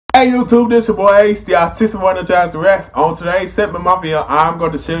Hey YouTube, this your boy Ace, the Autistic One of Jazz Reacts. On today's segment of my video, I'm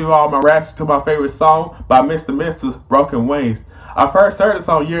going to show you all my reactions to my favorite song by Mr. Mister's Broken Wings. I first heard this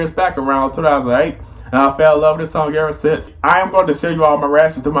song years back around 2008, and I fell in love with this song ever since. I am going to show you all my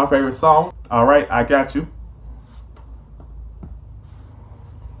reactions to my favorite song. Alright, I got you.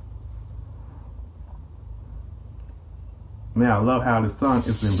 Man, I love how this song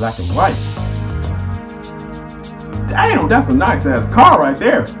is in black and white. Damn, that's a nice ass car right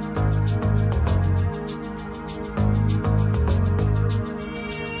there.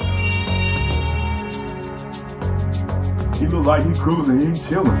 He look like he cruising, he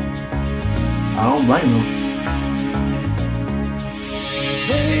chilling. I don't blame him.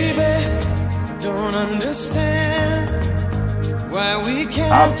 Baby, don't understand why we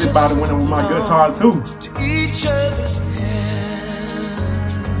can't. I'll sit by the window with my guitar too. To each other's hands.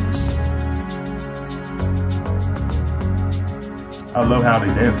 I love how they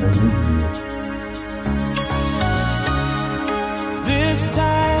dance in music. This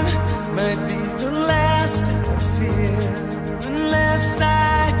time might be the last I fear, unless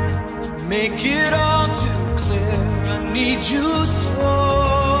I make it all too clear. I need you so.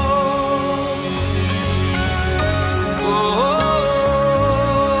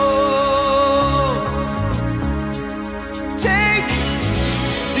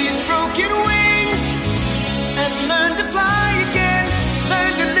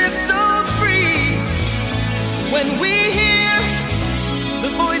 When we hear the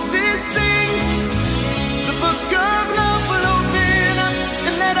voices sing, the book of love will open up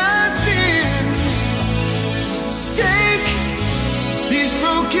and let us in. Take these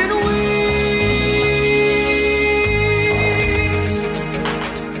broken wings.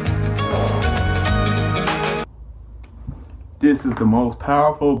 This is the most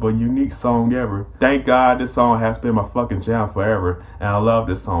powerful but unique song ever. Thank God this song has been my fucking jam forever, and I love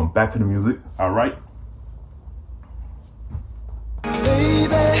this song. Back to the music, alright?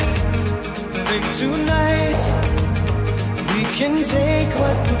 Think tonight we can take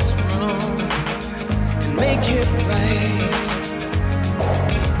what was wrong and make it right.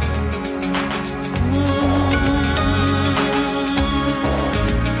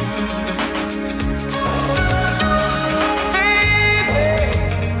 Baby,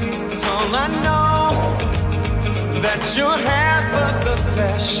 it's all I know, that you're half of the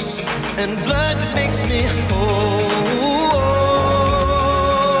flesh and blood that makes me whole.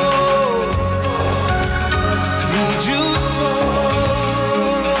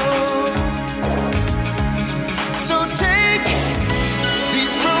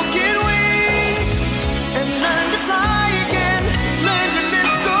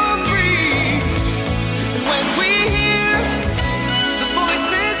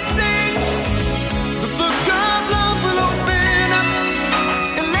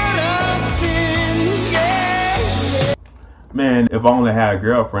 Man, if I only had a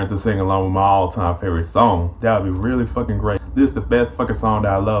girlfriend to sing along with my all-time favorite song, that would be really fucking great. This is the best fucking song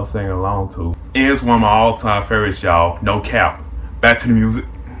that I love singing along to. And it's one of my all-time favorites, y'all. No cap. Back to the music.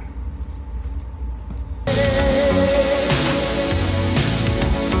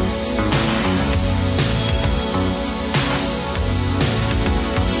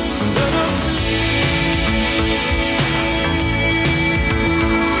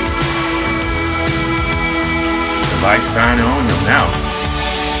 Light shining on them now.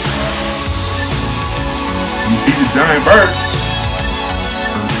 You see the giant bird.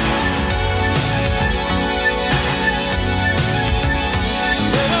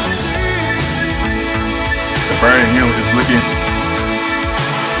 The bird and him is looking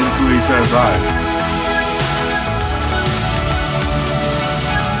through each other's eyes.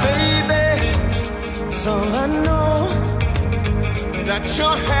 Baby, it's all I know, that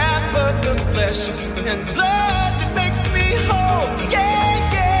you're half of the flesh and blood. Makes me whole, yeah,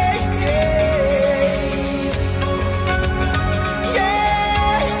 yeah, yeah,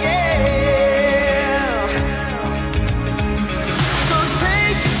 yeah, yeah. So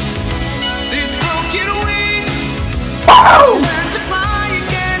take these broken wings, learn to fly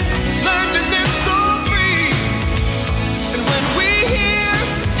again, learn to live so free. And when we hear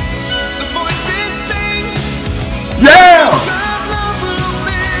the voices sing, yeah.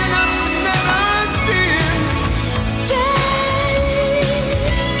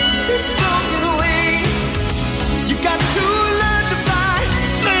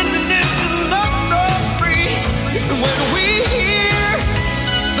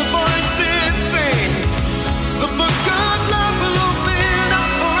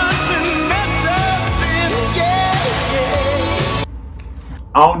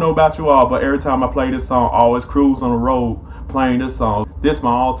 I don't know about you all, but every time I play this song, I always cruise on the road playing this song. This is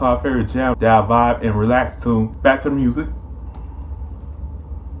my all-time favorite jam that I vibe and relax to. Back to the music.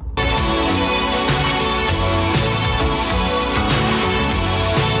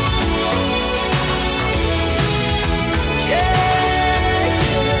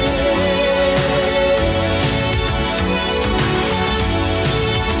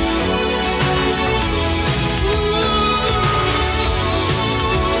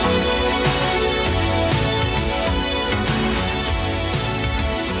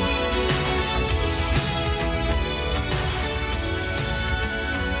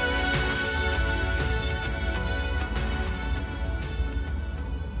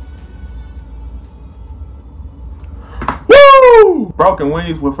 Broken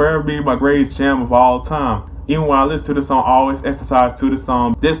Wings will forever be my greatest jam of all time. Even when I listen to the song, I always exercise to the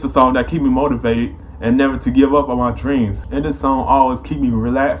song. This is the song that keep me motivated and never to give up on my dreams. And this song always keep me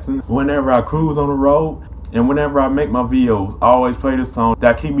relaxing whenever I cruise on the road and whenever I make my videos. I always play this song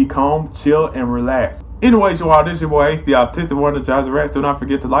that keep me calm, chill, and relaxed. Anyways, y'all, this is your boy Ace, the Autistic Wonder Jazzy Rex. Do not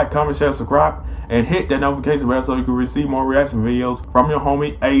forget to like, comment, share, subscribe, and hit that notification bell so you can receive more reaction videos from your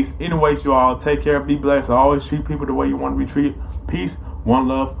homie Ace. Anyways, you all, take care, be blessed, and always treat people the way you want to be treated. Peace, one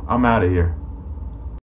love, I'm out of here.